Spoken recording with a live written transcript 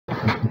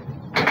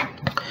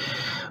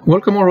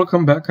Welcome or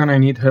welcome back, and I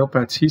need help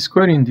at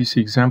C-square. In this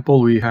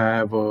example we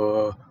have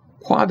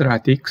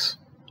quadratics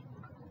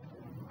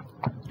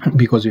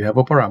because we have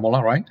a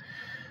parabola, right?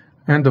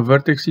 And the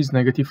vertex is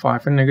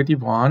 -5 and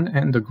 -1,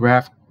 and the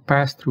graph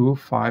passed through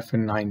 5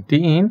 and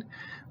 19.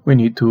 We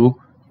need to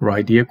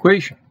write the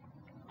equation.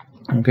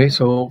 Okay,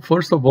 so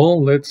first of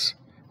all, let's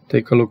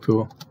take a look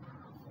to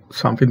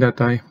something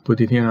that I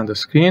put it here on the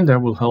screen that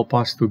will help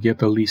us to get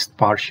the least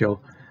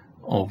partial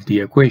of the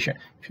equation.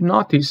 If you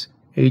notice,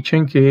 h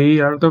and k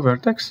are the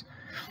vertex.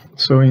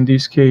 So in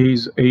this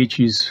case, h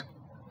is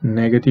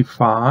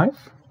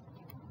 -5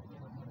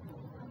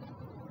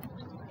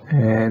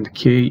 and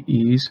k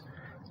is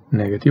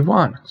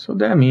 -1. So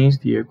that means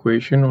the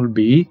equation will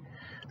be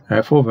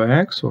f of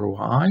x or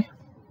y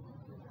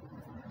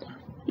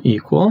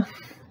equal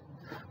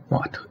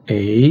what?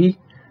 A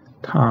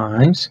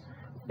times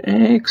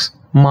x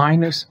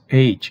minus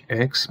h,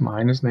 x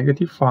minus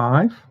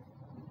 -5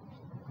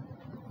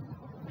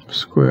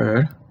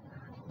 squared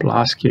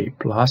plus k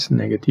plus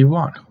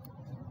 -1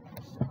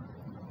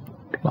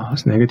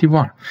 plus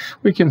 -1.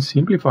 We can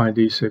simplify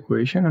this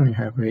equation and we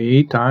have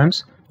a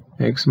times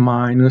x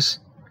minus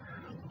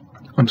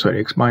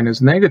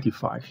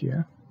 -5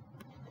 here,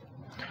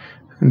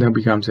 and that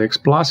becomes x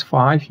plus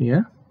 5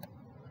 here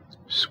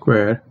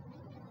square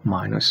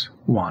minus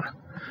 1.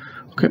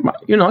 Okay, but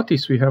you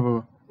notice we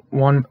have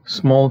one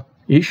small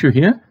issue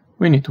here.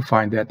 We need to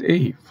find that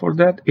a. For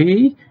that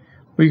a,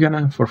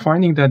 for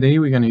finding that a,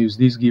 we're gonna use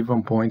this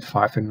given point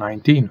 5 and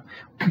 19,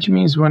 which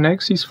means when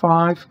x is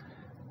 5,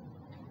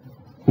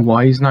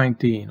 y is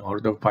 19,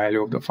 or the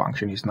value of the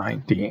function is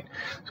 19.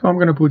 So I'm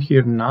gonna put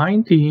here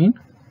 19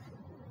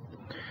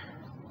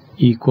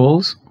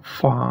 equals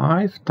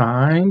 5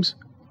 times,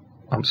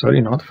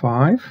 not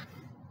 5,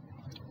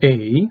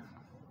 a,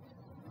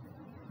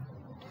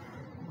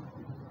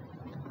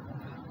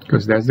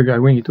 because that's the guy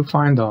we need to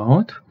find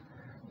out,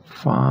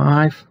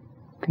 5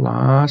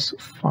 plus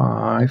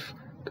 5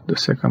 to the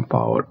second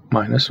power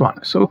minus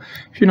 1. So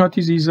if you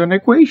notice, this is an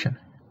equation,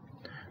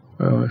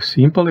 a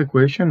simple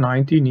equation.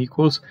 19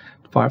 equals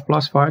 5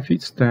 plus 5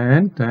 is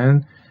 10,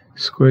 10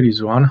 squared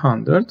is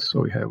 100,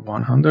 so we have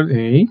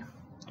 100a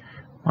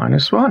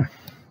minus 1.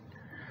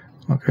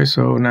 Okay,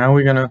 so now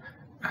we're gonna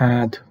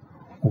add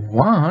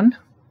 1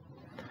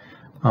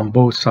 on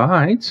both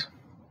sides,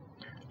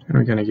 and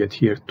we're gonna get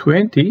here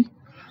 20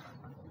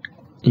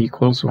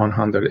 equals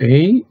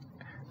 100a,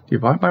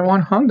 divide by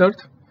 100,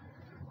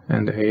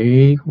 and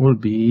a will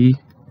be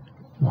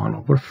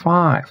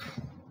 1/5.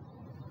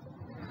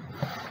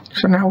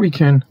 So now we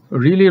can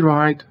really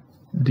write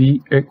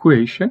the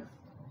equation.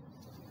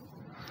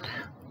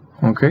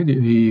 Okay,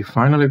 the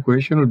final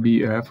equation will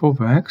be f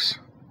of x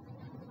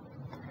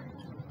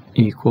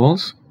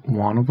equals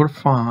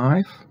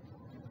 1/5,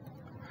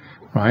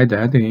 right,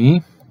 that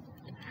a,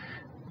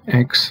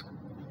 x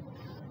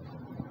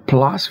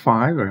plus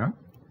 5,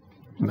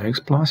 x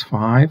plus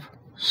 5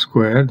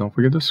 squared, don't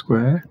forget the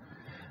square,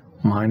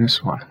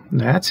 minus 1.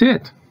 That's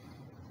it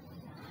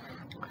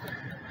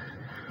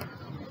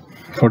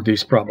for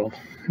this problem.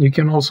 You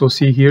can also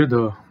see here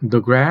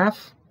the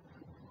graph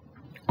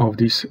of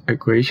this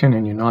equation,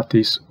 and you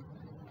notice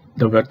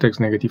the vertex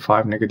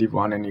 -5,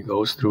 -1, and it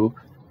goes through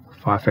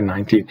 5 and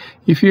 19.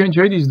 If you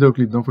enjoyed this video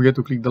clip, don't forget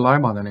to click the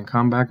like button and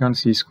come back on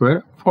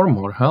C-square for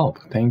more help.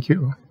 Thank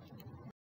you.